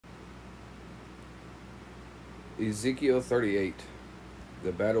Ezekiel 38,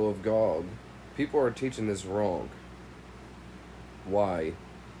 the Battle of Gog. People are teaching this wrong. Why?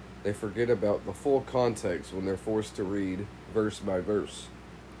 They forget about the full context when they're forced to read verse by verse.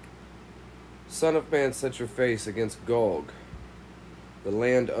 Son of man, set your face against Gog, the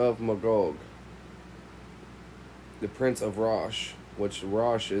land of Magog, the prince of Rosh, which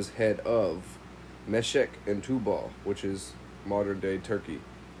Rosh is head of, Meshech and Tubal, which is modern-day Turkey.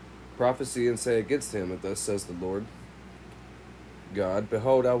 Prophesy and say against him, and thus says the Lord God,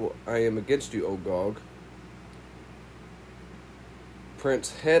 behold, I am against you, O Gog,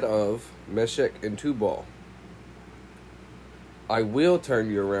 prince head of Meshech and Tubal. I will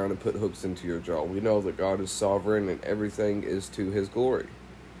turn you around and put hooks into your jaw. We know that God is sovereign and everything is to his glory.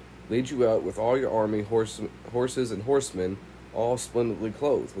 Lead you out with all your army, horses and horsemen, all splendidly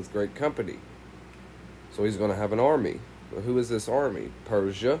clothed with great company. So he's going to have an army. Well, who is this army?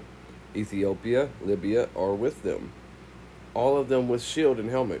 Persia, Ethiopia, Libya are with them. All of them with shield and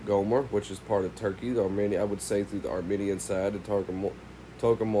helmet. Gomer, which is part of Turkey, I would say through the Armenian side, and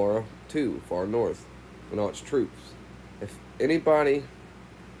Togarmah too, far north, and all its troops. If anybody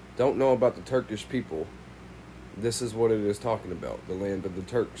don't know about the Turkish people, this is what it is talking about, the land of the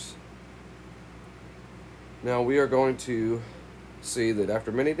Turks. Now we are going to see that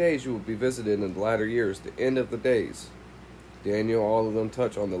after many days you will be visited in the latter years, the end of the days. Daniel, all of them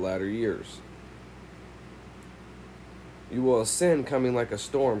touch on the latter years. You will ascend coming like a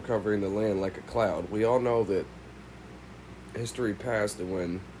storm, covering the land like a cloud. We all know that history past, and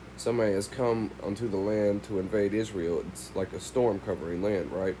when somebody has come onto the land to invade Israel, it's like a storm covering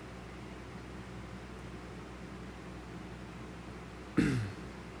land, right?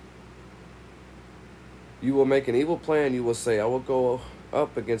 You will make an evil plan. You will say, I will go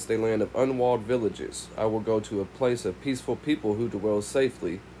up against a land of unwalled villages. I will go to a place of peaceful people who dwell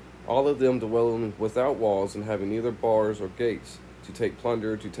safely, all of them dwelling without walls and having neither bars or gates, to take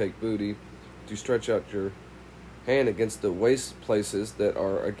plunder, to take booty, to stretch out your hand against the waste places that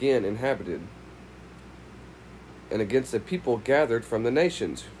are again inhabited, and against the people gathered from the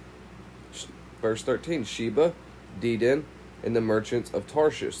nations. Verse 13, Sheba, Dedan, and the merchants of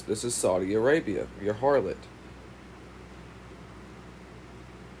Tarshish. This is Saudi Arabia, your harlot.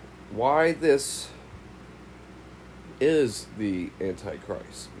 Why this is the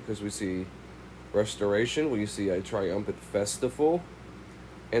Antichrist? Because we see restoration, we see a triumphant festival,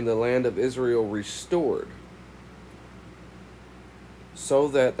 and the land of Israel restored, so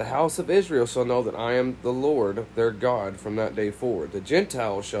that the house of Israel shall know that I am the Lord their God from that day forward. The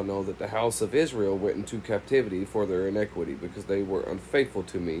Gentiles shall know that the house of Israel went into captivity for their iniquity, because they were unfaithful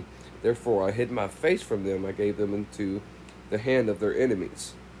to me. Therefore I hid my face from them, I gave them into the hand of their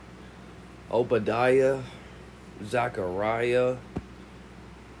enemies. Obadiah, Zechariah,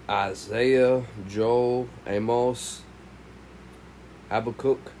 Isaiah, Joel, Amos,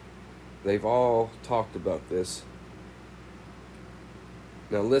 Habakkuk, they've all talked about this.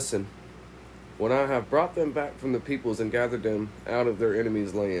 Now listen, when I have brought them back from the peoples and gathered them out of their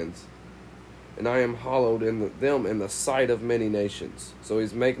enemies' lands, and I am hallowed in them in the sight of many nations. So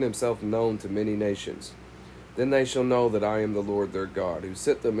he's making himself known to many nations. Then they shall know that I am the Lord their God, who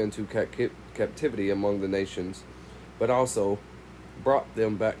sent them into captivity among the nations, but also brought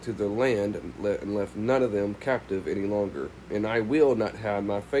them back to their land, and left none of them captive any longer. And I will not hide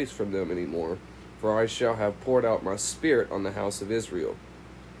my face from them any more, for I shall have poured out my spirit on the house of Israel.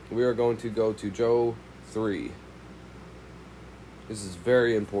 We are going to go to Joel 3. This is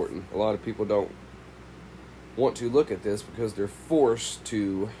very important. A lot of people don't want to look at this because they're forced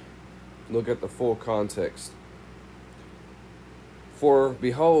to look at the full context. For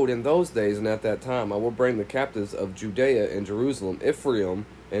behold, in those days and at that time, I will bring the captives of Judea and Jerusalem, Ephraim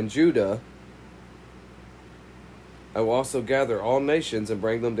and Judah. I will also gather all nations and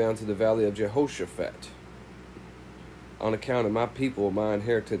bring them down to the valley of Jehoshaphat, on account of my people, my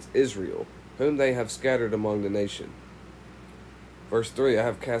inheritance Israel, whom they have scattered among the nation. Verse 3, I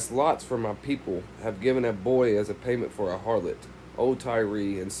have cast lots for my people, have given a boy as a payment for a harlot, O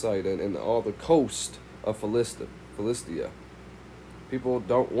Tyre and Sidon, and all the coast of Philistia. People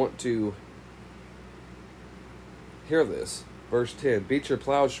don't want to hear this. Verse 10, beat your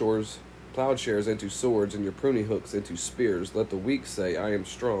plowshares into swords, and your pruning hooks into spears. Let the weak say, I am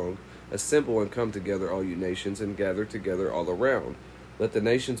strong. Assemble and come together, all you nations, and gather together all around. Let the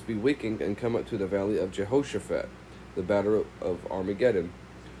nations be weakened and come up to the valley of Jehoshaphat, the battle of Armageddon.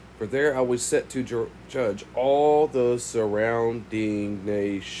 For there I was set to judge all the surrounding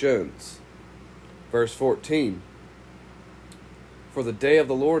nations. Verse 14, for the day of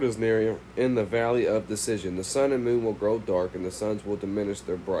the Lord is near in the valley of decision. The sun and moon will grow dark, and the suns will diminish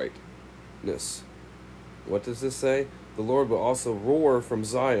their brightness. What does this say? The Lord will also roar from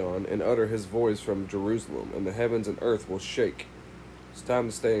Zion and utter his voice from Jerusalem, and the heavens and earth will shake. It's time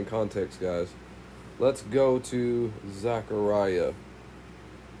to stay in context, guys. Let's go to Zechariah.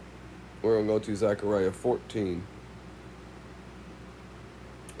 We're going to go to Zechariah 14.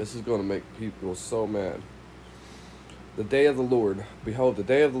 This is going to make people so mad. The day of the Lord. Behold, the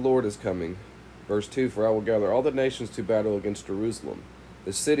day of the Lord is coming. Verse 2, for I will gather all the nations to battle against Jerusalem.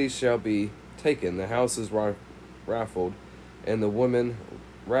 The cities shall be taken, the houses rifled, and the women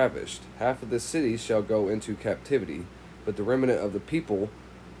ravished. Half of the cities shall go into captivity, but the remnant of the people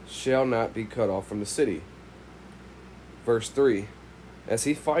shall not be cut off from the city. Verse 3, as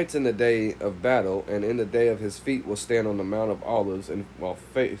he fights in the day of battle, and in the day of his feet will stand on the Mount of Olives, and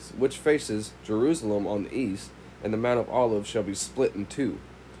which faces Jerusalem on the east, and the Mount of Olives shall be split in two,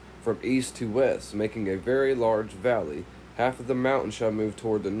 from east to west, making a very large valley. Half of the mountain shall move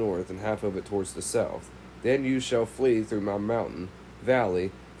toward the north, and half of it towards the south. Then you shall flee through my mountain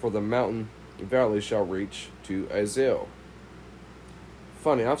valley, for the mountain valley shall reach to Ezekiel.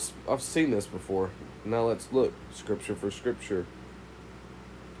 Funny, I've seen this before. Now let's look, scripture for scripture.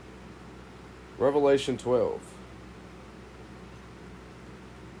 Revelation 12.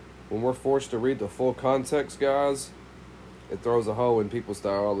 When we're forced to read the full context, guys, it throws a hole in people's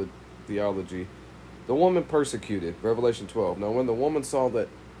theology. The woman persecuted, Revelation 12. Now when the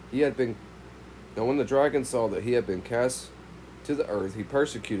dragon saw that he had been cast to the earth, he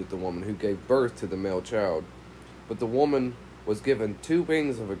persecuted the woman who gave birth to the male child. But the woman was given 2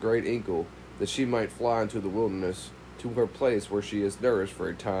 wings of a great eagle, that she might fly into the wilderness to her place where she is nourished for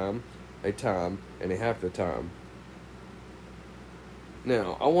a time, and a half a time.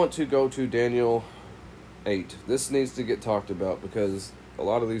 Now, I want to go to Daniel 8. This needs to get talked about because a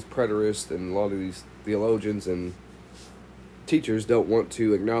lot of these preterists and a lot of these theologians and teachers don't want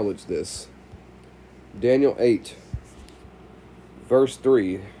to acknowledge this. Daniel 8, verse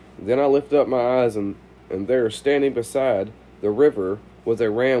 3. Then I lifted up my eyes, and there, standing beside the river, was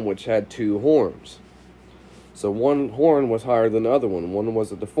a ram which had 2 horns. So one horn was higher than the other one. One was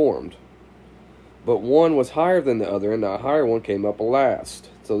deformed. But one was higher than the other, and the higher one came up last.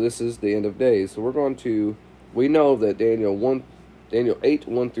 So this is the end of days. So we know that Daniel 8,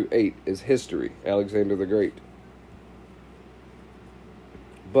 1 through 8 is history. Alexander the Great.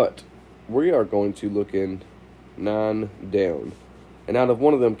 But we are going to look in 9 down. And out of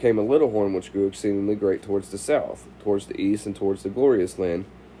one of them came a little horn which grew exceedingly great towards the south, towards the east, and towards the glorious land,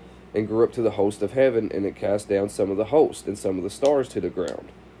 and grew up to the host of heaven, and it cast down some of the host and some of the stars to the ground.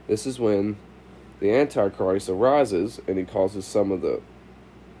 This is when the Antichrist arises, and he causes some of the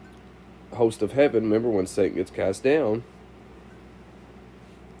host of heaven. Remember when Satan gets cast down?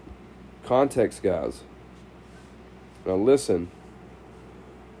 Context, guys. Now listen.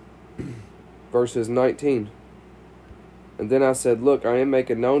 Verses 19. And then I said, look, I am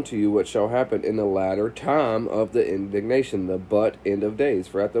making known to you what shall happen in the latter time of the indignation, the but end of days.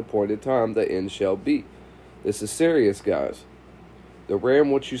 For at the appointed time the end shall be. This is serious, guys. The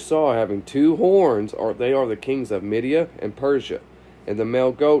ram which you saw having 2 horns, they are the kings of Media and Persia. And the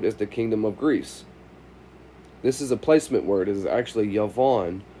male goat is the kingdom of Greece. This is a placement word. It is actually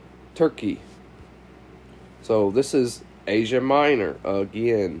Yavon, Turkey. So this is Asia Minor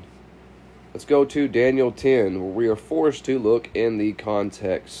again. Let's go to Daniel 10, where we are forced to look in the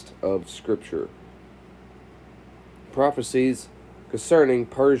context of Scripture. Prophecies concerning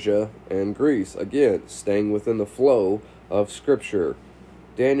Persia and Greece. Again, staying within the flow of Scripture.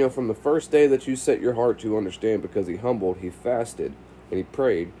 Daniel, from the first day that you set your heart to understand, because he humbled, he fasted, and he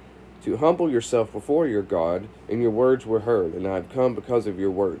prayed, to humble yourself before your God, and your words were heard, and I have come because of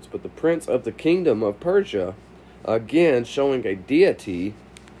your words. But the prince of the kingdom of Persia, again showing a deity,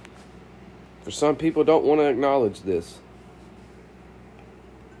 for some people don't want to acknowledge this.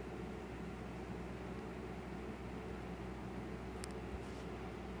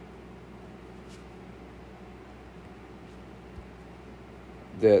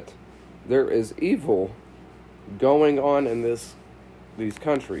 That there is evil going on in these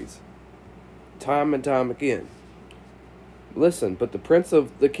countries, time and time again. Listen, but the prince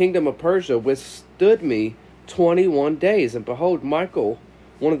of the kingdom of Persia withstood me 21 days, and behold, Michael,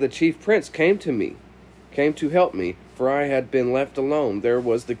 one of the chief prince, came to help me, for I had been left alone. There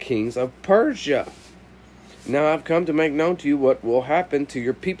was the kings of Persia. Now I've come to make known to you what will happen to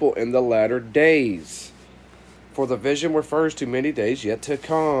your people in the latter days. For the vision refers to many days yet to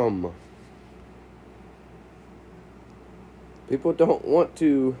come. People don't want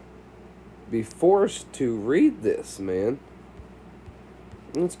to be forced to read this, man.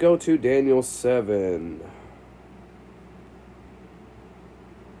 Let's go to Daniel 7.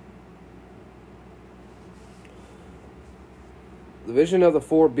 The vision of the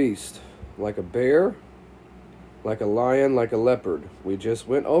four beasts, like a bear, like a lion, like a leopard. We just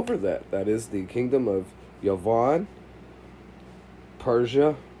went over that. That is the kingdom of Yavan,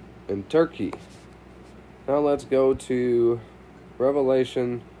 Persia, and Turkey. Now let's go to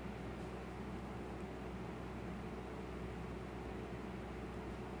Revelation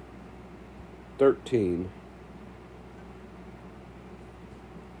 13.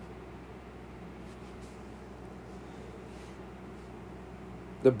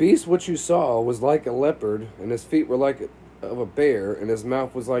 The beast which you saw was like a leopard, and his feet were like of a bear, and his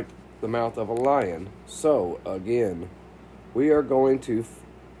mouth was like the mouth of a lion. So, again, we are going to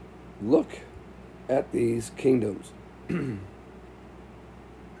look at these kingdoms.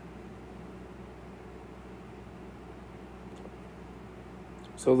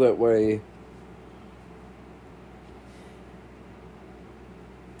 So that way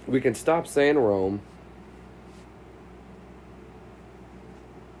we can stop saying Rome.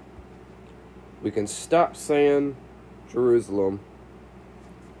 We can stop saying Jerusalem,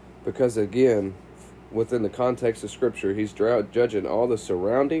 because again, within the context of Scripture, he's judging all the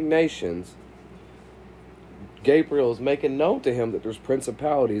surrounding nations. Gabriel is making known to him that there's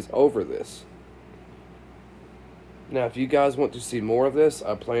principalities over this. Now, if you guys want to see more of this,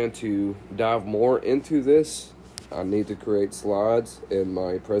 I plan to dive more into this. I need to create slides in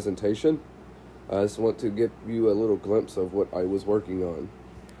my presentation. I just want to give you a little glimpse of what I was working on.